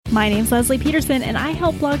My name's Leslie Peterson, and I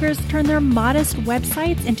help bloggers turn their modest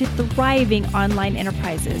websites into thriving online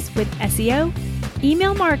enterprises with SEO,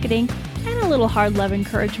 email marketing, and a little hard love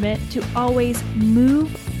encouragement to always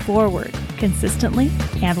move forward consistently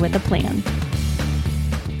and with a plan.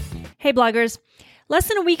 Hey bloggers, less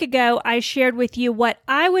than a week ago, I shared with you what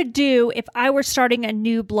I would do if I were starting a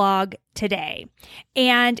new blog today.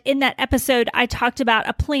 And in that episode, I talked about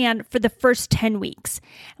a plan for the first 10 weeks.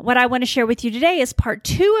 What I want to share with you today is part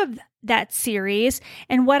 2 of that series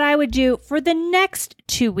and what I would do for the next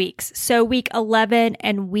 2 weeks. So week 11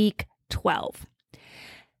 and week 12.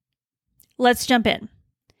 Let's jump in.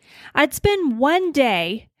 I'd spend one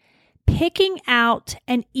day picking out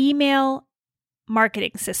an email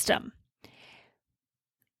marketing system.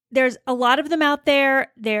 There's a lot of them out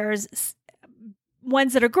there. There's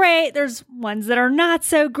ones that are great. There's ones that are not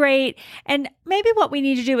so great. And maybe what we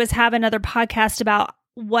need to do is have another podcast about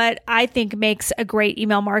what I think makes a great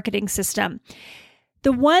email marketing system.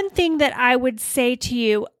 The one thing that I would say to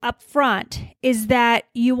you up front is that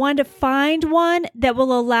you want to find one that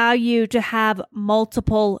will allow you to have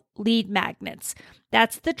multiple lead magnets.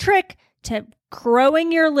 That's the trick to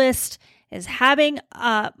growing your list, is having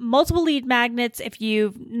multiple lead magnets. If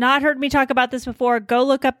you've not heard me talk about this before, go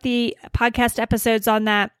look up the podcast episodes on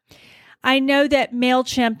that. I know that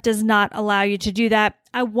MailChimp does not allow you to do that.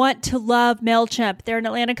 I want to love MailChimp. They're an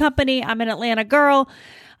Atlanta company. I'm an Atlanta girl,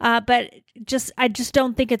 but I just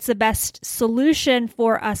don't think it's the best solution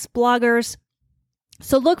for us bloggers.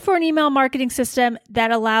 So look for an email marketing system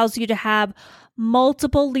that allows you to have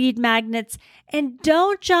multiple lead magnets, and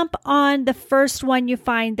don't jump on the first one you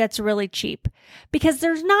find that's really cheap, because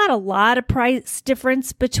there's not a lot of price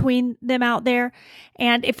difference between them out there.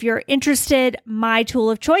 And if you're interested, my tool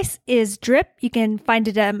of choice is Drip. You can find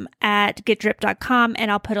it at getdrip.com, and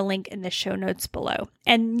I'll put a link in the show notes below.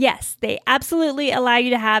 And yes, they absolutely allow you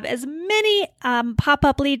to have as many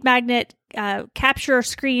pop-up lead magnet capture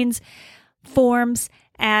screens forms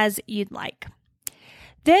as you'd like.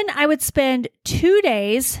 Then I would spend 2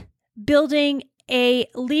 days building a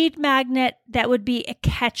lead magnet that would be a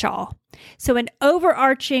catch-all. So an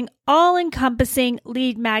overarching, all-encompassing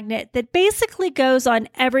lead magnet that basically goes on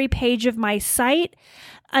every page of my site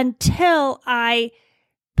until I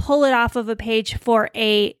pull it off of a page for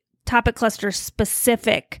a topic cluster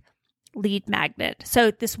specific lead magnet.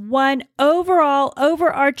 So this one overall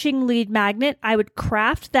overarching lead magnet, I would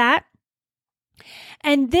craft that.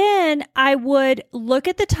 And then I would look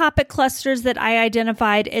at the topic clusters that I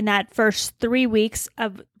identified in that first 3 weeks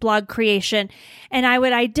of blog creation, and I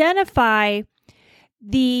would identify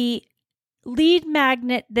the lead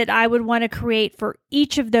magnet that I would want to create for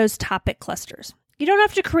each of those topic clusters. You don't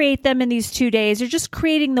have to create them in these 2 days. You're just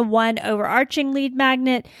creating the one overarching lead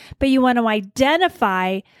magnet, but you want to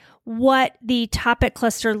identify what the topic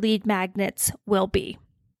cluster lead magnets will be.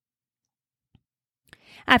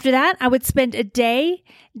 After that, I would spend a day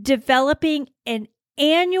developing an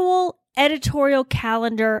annual editorial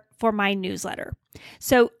calendar for my newsletter.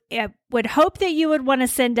 So I would hope that you would want to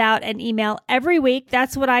send out an email every week.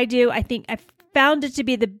 That's what I do. I think I've found it to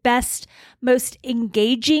be the best, most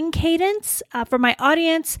engaging cadence for my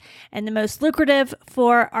audience and the most lucrative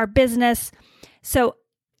for our business. So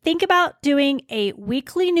think about doing a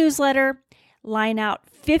weekly newsletter, line out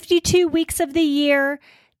 52 weeks of the year.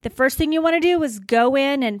 The first thing you want to do is go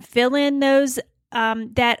in and fill in those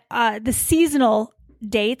the seasonal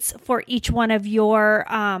dates for each one of your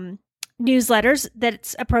newsletters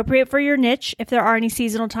that's appropriate for your niche, if there are any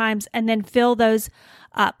seasonal times, and then fill those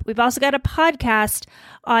up. We've also got a podcast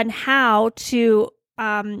on how to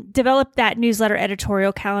develop that newsletter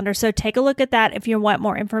editorial calendar. So take a look at that if you want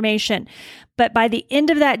more information. But by the end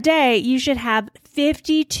of that day, you should have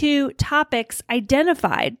 52 topics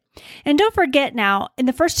identified. And don't forget now, in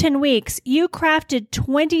the first 10 weeks, you crafted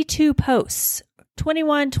 22 posts,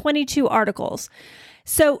 22 articles.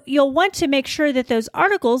 So you'll want to make sure that those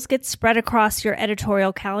articles get spread across your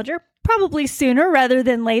editorial calendar, probably sooner rather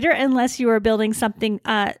than later, unless you are building something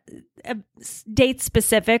date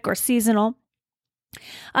specific or seasonal.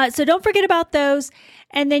 So don't forget about those.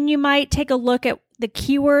 And then you might take a look at the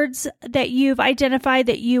keywords that you've identified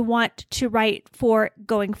that you want to write for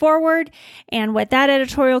going forward and what that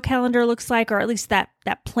editorial calendar looks like, or at least that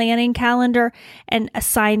planning calendar, and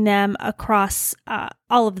assign them across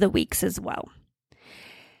all of the weeks as well.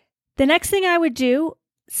 The next thing I would do,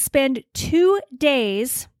 spend 2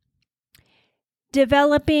 days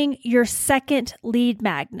developing your second lead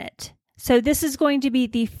magnet. So this is going to be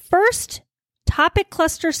the first topic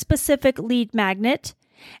cluster specific lead magnet.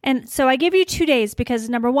 And so I give you 2 days because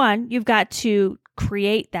number one, you've got to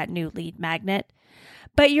create that new lead magnet.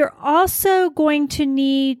 But you're also going to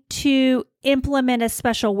need to implement a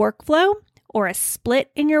special workflow or a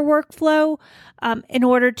split in your workflow in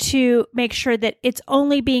order to make sure that it's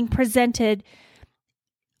only being presented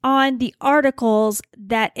on the articles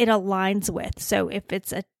that it aligns with. So if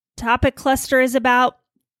it's a topic cluster is about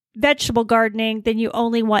vegetable gardening, then you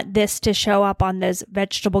only want this to show up on those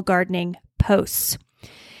vegetable gardening posts.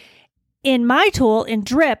 In my tool, in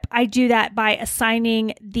Drip, I do that by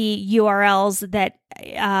assigning the URLs that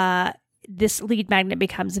this lead magnet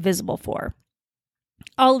becomes visible for.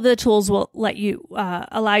 All of the tools will let you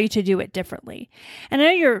allow you to do it differently. And I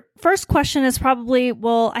know your first question is probably,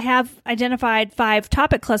 well, I have identified 5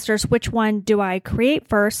 topic clusters. Which one do I create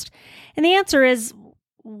first? And the answer is,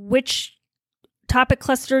 which topic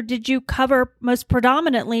cluster did you cover most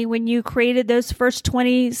predominantly when you created those first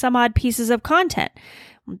 20 some odd pieces of content?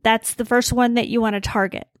 That's the first one that you want to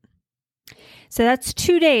target. So that's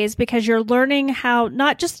 2 days, because you're learning how you're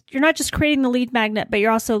not just creating the lead magnet, but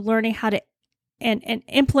you're also learning how to and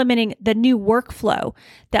implementing the new workflow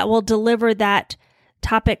that will deliver that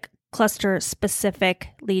topic cluster specific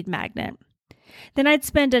lead magnet. Then I'd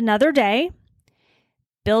spend another day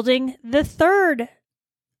building the third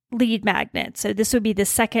lead magnet. So this would be the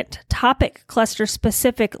second topic cluster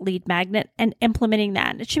specific lead magnet, and implementing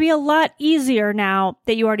that. It should be a lot easier now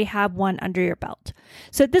that you already have one under your belt.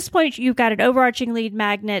 So at this point, you've got an overarching lead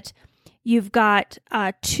magnet. You've got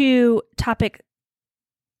 2 topic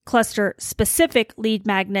cluster specific lead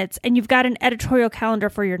magnets, and you've got an editorial calendar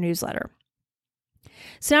for your newsletter.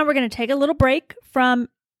 So now we're going to take a little break from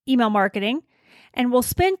email marketing, and we'll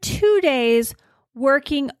spend 2 days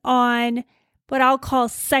working on what I'll call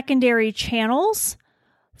secondary channels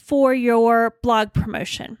for your blog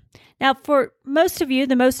promotion. Now, for most of you,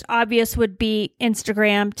 the most obvious would be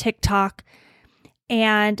Instagram, TikTok,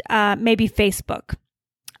 and maybe Facebook.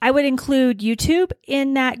 I would include YouTube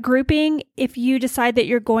in that grouping if you decide that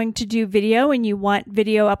you're going to do video and you want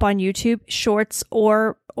video up on YouTube, shorts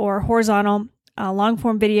or horizontal long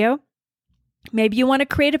form video. Maybe you want to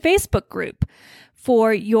create a Facebook group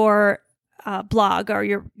for your blog or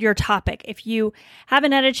your topic. If you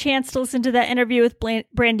haven't had a chance to listen to that interview with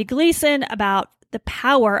Brandy Gleason about the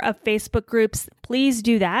power of Facebook groups, please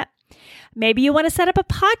do that. Maybe you want to set up a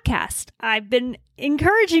podcast. I've been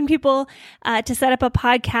encouraging people to set up a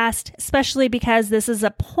podcast, especially because this is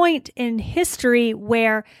a point in history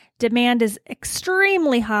where demand is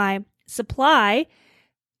extremely high. Supply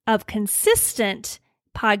of consistent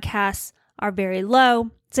podcasts are very low.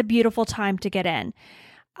 It's a beautiful time to get in.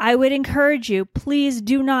 I would encourage you, please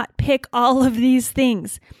do not pick all of these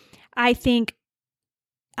things. I think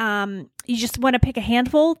you just want to pick a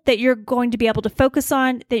handful that you're going to be able to focus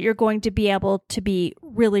on, that you're going to be able to be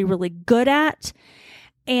really, really good at.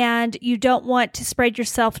 And you don't want to spread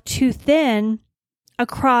yourself too thin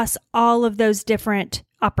across all of those different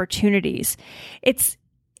opportunities. It's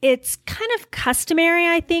kind of customary,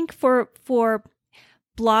 I think, for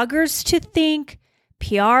bloggers to think,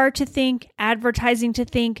 PR to think, advertising to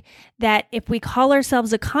think that if we call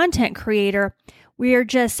ourselves a content creator, we are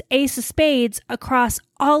just ace of spades across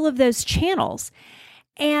all of those channels.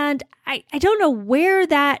 And I don't know where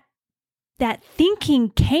that thinking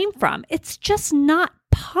came from. It's just not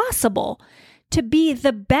possible to be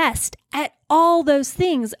the best at all those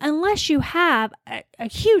things unless you have a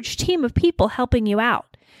huge team of people helping you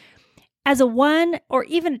out. As a 1 or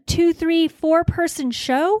even 2, 3, 4 person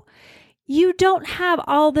show, you don't have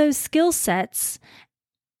all those skill sets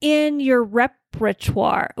in your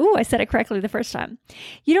repertoire. Ooh, I said it correctly the first time.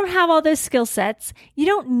 You don't have all those skill sets. You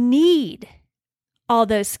don't need all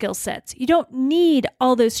those skill sets. You don't need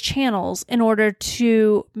all those channels in order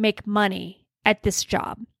to make money at this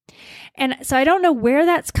job. And so I don't know where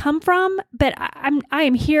that's come from, but I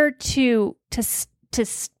am here to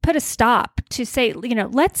put a stop, to say,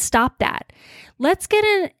 let's stop that. Let's get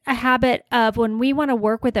in a habit of when we want to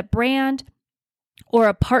work with a brand or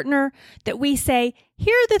a partner that we say,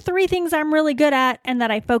 here are the 3 things I'm really good at and that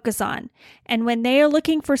I focus on. And when they are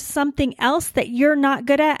looking for something else that you're not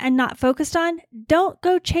good at and not focused on, don't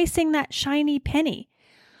go chasing that shiny penny.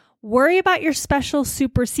 Worry about your special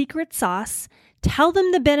super secret sauce. Tell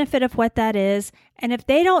them the benefit of what that is. And if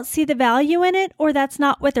they don't see the value in it, or that's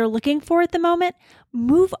not what they're looking for at the moment,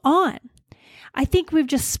 move on. I think we've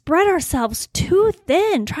just spread ourselves too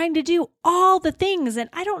thin trying to do all the things. And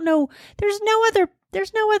I don't know, there's no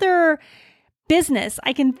other business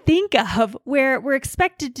I can think of where we're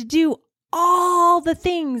expected to do all the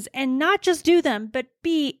things and not just do them, but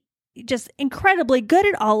be just incredibly good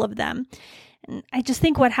at all of them. And I just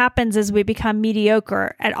think what happens is we become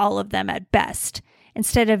mediocre at all of them at best.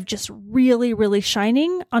 instead of just really, really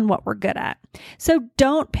shining on what we're good at. So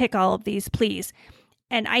don't pick all of these, please.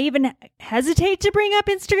 And I even hesitate to bring up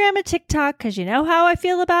Instagram and TikTok because you know how I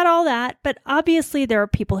feel about all that. But obviously there are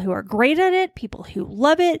people who are great at it, people who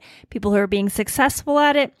love it, people who are being successful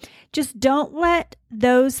at it. Just don't let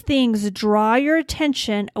those things draw your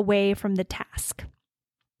attention away from the task.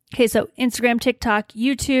 Okay, so Instagram, TikTok,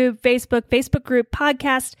 YouTube, Facebook group,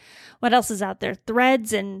 podcast. What else is out there?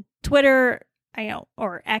 Threads and Twitter,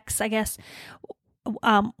 or X, I guess.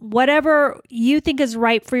 Whatever you think is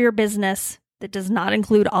right for your business. That does not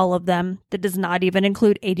include all of them. That does not even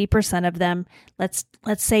include 80% of them. Let's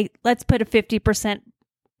put a 50%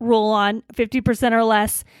 rule on, 50% or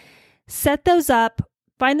less. Set those up,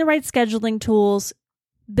 find the right scheduling tools,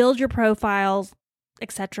 build your profiles,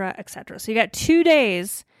 etc., etc. So you got 2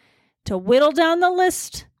 days to whittle down the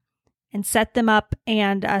list and set them up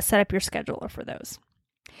and set up your scheduler for those.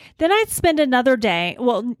 Then I'd spend another day.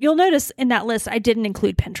 Well, you'll notice in that list, I didn't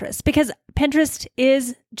include Pinterest because Pinterest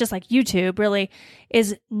is just like YouTube really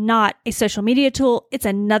is not a social media tool. It's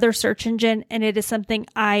another search engine and it is something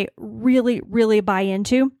I really, really buy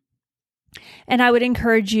into. And I would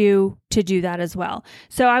encourage you to do that as well.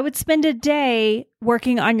 So I would spend a day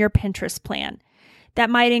working on your Pinterest plan. That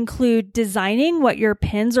might include designing what your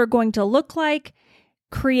pins are going to look like,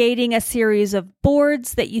 creating a series of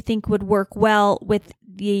boards that you think would work well with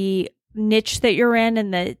the niche that you're in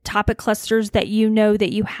and the topic clusters that you know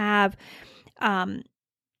that you have,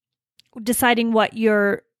 deciding what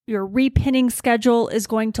your repinning schedule is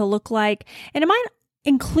going to look like. And it might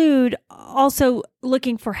include also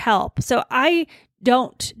looking for help. So I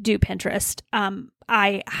don't do Pinterest.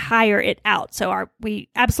 I hire it out. So we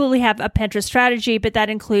absolutely have a Pinterest strategy, but that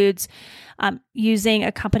includes using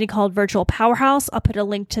a company called Virtual Powerhouse. I'll put a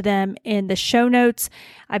link to them in the show notes.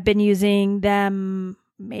 I've been using them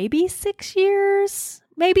maybe 6 years,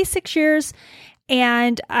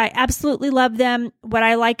 and I absolutely love them. What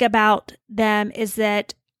I like about them is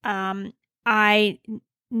that I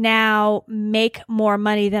now make more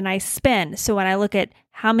money than I spend. So when I look at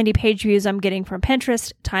how many page views I'm getting from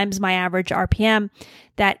Pinterest times my average RPM,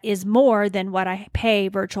 that is more than what I pay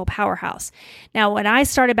Virtual Powerhouse. Now, when I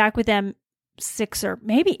started back with them 6 or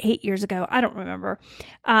maybe 8 years ago, I don't remember,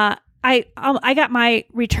 I got my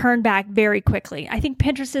return back very quickly. I think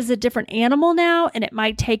Pinterest is a different animal now, and it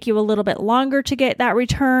might take you a little bit longer to get that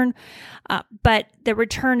return, but the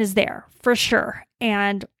return is there for sure.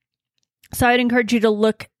 And so I'd encourage you to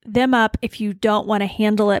look them up if you don't want to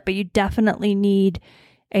handle it, but you definitely need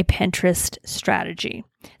a Pinterest strategy.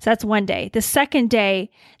 So that's one day. The second day,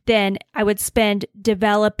 then I would spend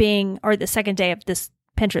developing, or the second day of this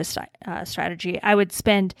Pinterest strategy, I would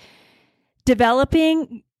spend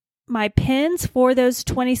developing my pins for those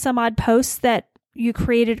 20 some odd posts that you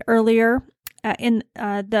created earlier in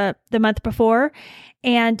the month before,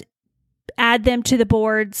 and add them to the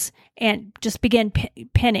boards and just begin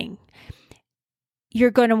pinning.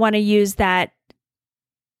 You're going to want to use that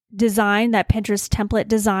design, that Pinterest template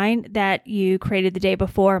design that you created the day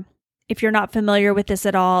before. If you're not familiar with this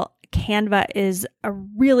at all, Canva is a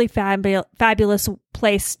really fabulous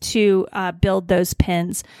place to build those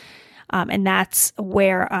pins. And that's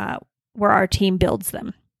where our team builds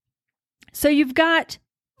them. So you've got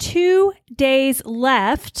 2 days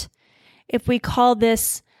left if we call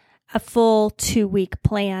this a full 2-week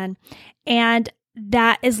plan, and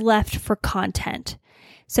that is left for content.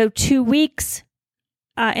 So 2 weeks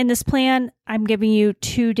in this plan, I'm giving you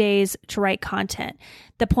 2 days to write content.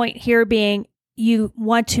 The point here being you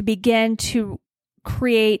want to begin to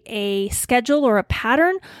create a schedule or a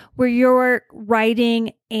pattern where you're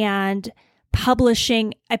writing and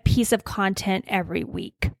publishing a piece of content every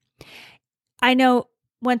week. I know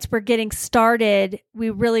once we're getting started,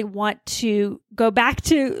 we really want to go back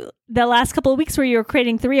to the last couple of weeks where you were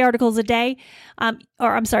creating 3 articles a day,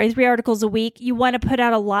 3 articles a week. You want to put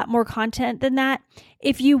out a lot more content than that.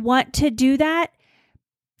 If you want to do that,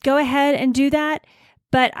 go ahead and do that.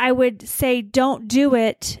 But I would say don't do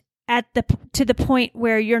it to the point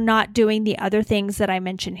where you're not doing the other things that I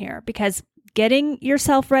mentioned here, because getting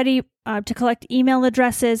yourself ready to collect email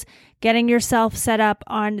addresses, getting yourself set up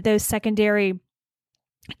on those secondary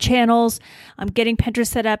channels, getting Pinterest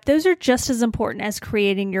set up, those are just as important as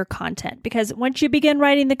creating your content. Because once you begin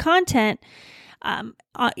writing the content,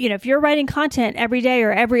 if you're writing content every day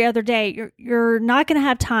or every other day, you're not going to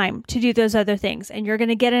have time to do those other things. And you're going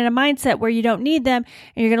to get in a mindset where you don't need them.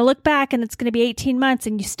 And you're going to look back and it's going to be 18 months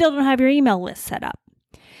and you still don't have your email list set up.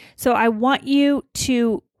 So I want you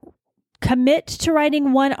to commit to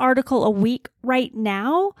writing 1 article a week right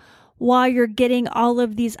now while you're getting all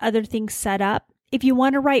of these other things set up. If you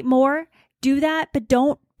want to write more, do that, but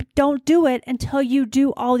don't do it until you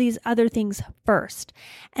do all these other things first.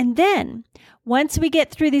 And then once we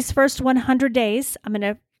get through these first 100 days, I'm going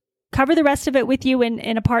to cover the rest of it with you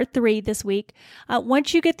in a part 3 this week.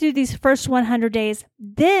 Once you get through these first 100 days,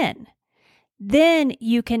 then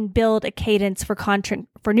you can build a cadence for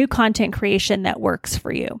new content creation that works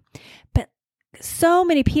for you. But so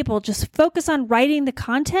many people just focus on writing the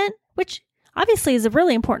content, which obviously is a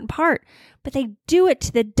really important part, but they do it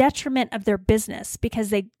to the detriment of their business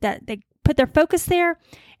because they put their focus there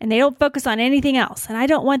and they don't focus on anything else. And I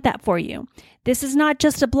don't want that for you. This is not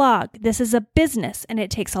just a blog. This is a business, and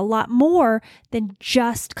it takes a lot more than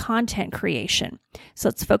just content creation. So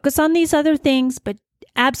let's focus on these other things, but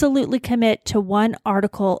absolutely commit to 1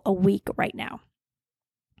 article a week right now.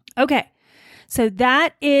 Okay. So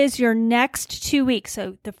that is your next 2 weeks.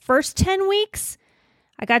 So the first 10 weeks,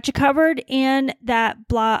 I got you covered in that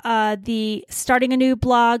blog, the Starting a New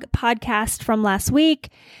Blog podcast from last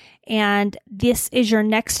week. And this is your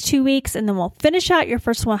next 2 weeks. And then we'll finish out your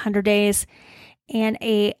first 100 days and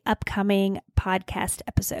a upcoming podcast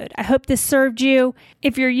episode. I hope this served you.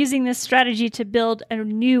 If you're using this strategy to build a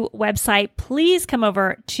new website, please come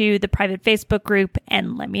over to the private Facebook group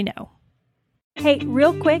and let me know. Hey,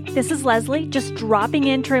 real quick, this is Leslie, just dropping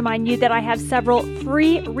in to remind you that I have several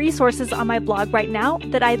free resources on my blog right now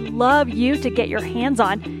that I'd love you to get your hands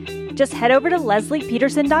on. Just head over to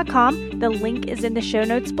lesliepeterson.com. The link is in the show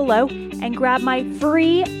notes below, and grab my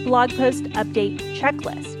free blog post update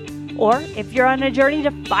checklist. Or if you're on a journey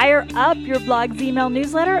to fire up your blog's email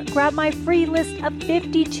newsletter, grab my free list of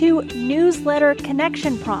 52 newsletter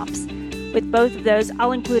connection prompts. With both of those,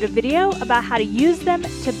 I'll include a video about how to use them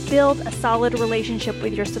to build a solid relationship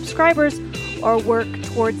with your subscribers or work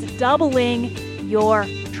towards doubling your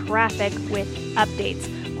traffic with updates.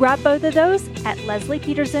 Grab both of those at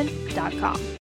lesliepeterson.com.